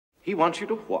He wants you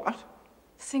to what?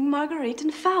 Sing Marguerite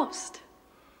and Faust.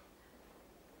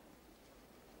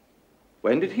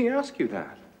 When did he ask you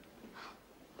that?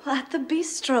 Well, at the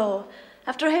bistro,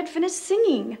 after I had finished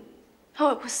singing.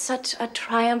 Oh, it was such a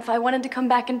triumph. I wanted to come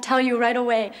back and tell you right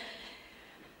away.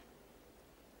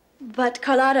 But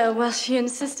Carlotta, well, she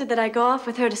insisted that I go off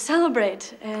with her to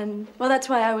celebrate. And, well, that's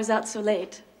why I was out so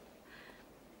late.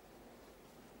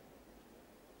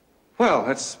 Well,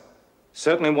 that's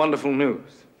certainly wonderful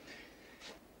news.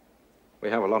 We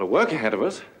have a lot of work ahead of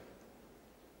us.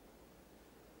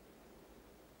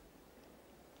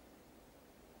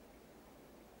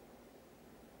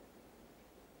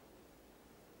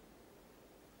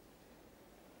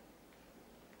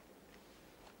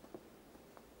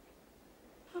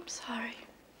 I'm sorry.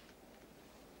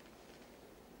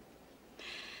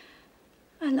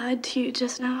 I lied to you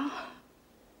just now.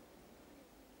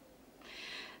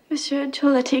 Monsieur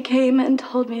Giolitti came and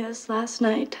told me this last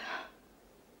night.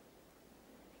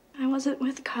 I wasn't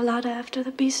with Carlotta after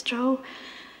the bistro.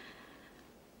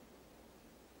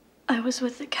 I was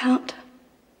with the Count.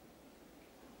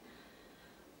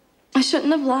 I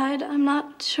shouldn't have lied. I'm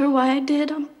not sure why I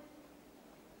did. I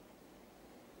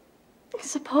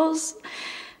suppose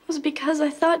it was because I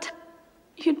thought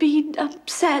you'd be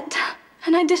upset,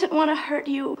 and I didn't want to hurt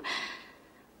you.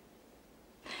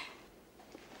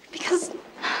 Because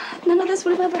none of this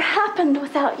would have ever happened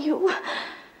without you.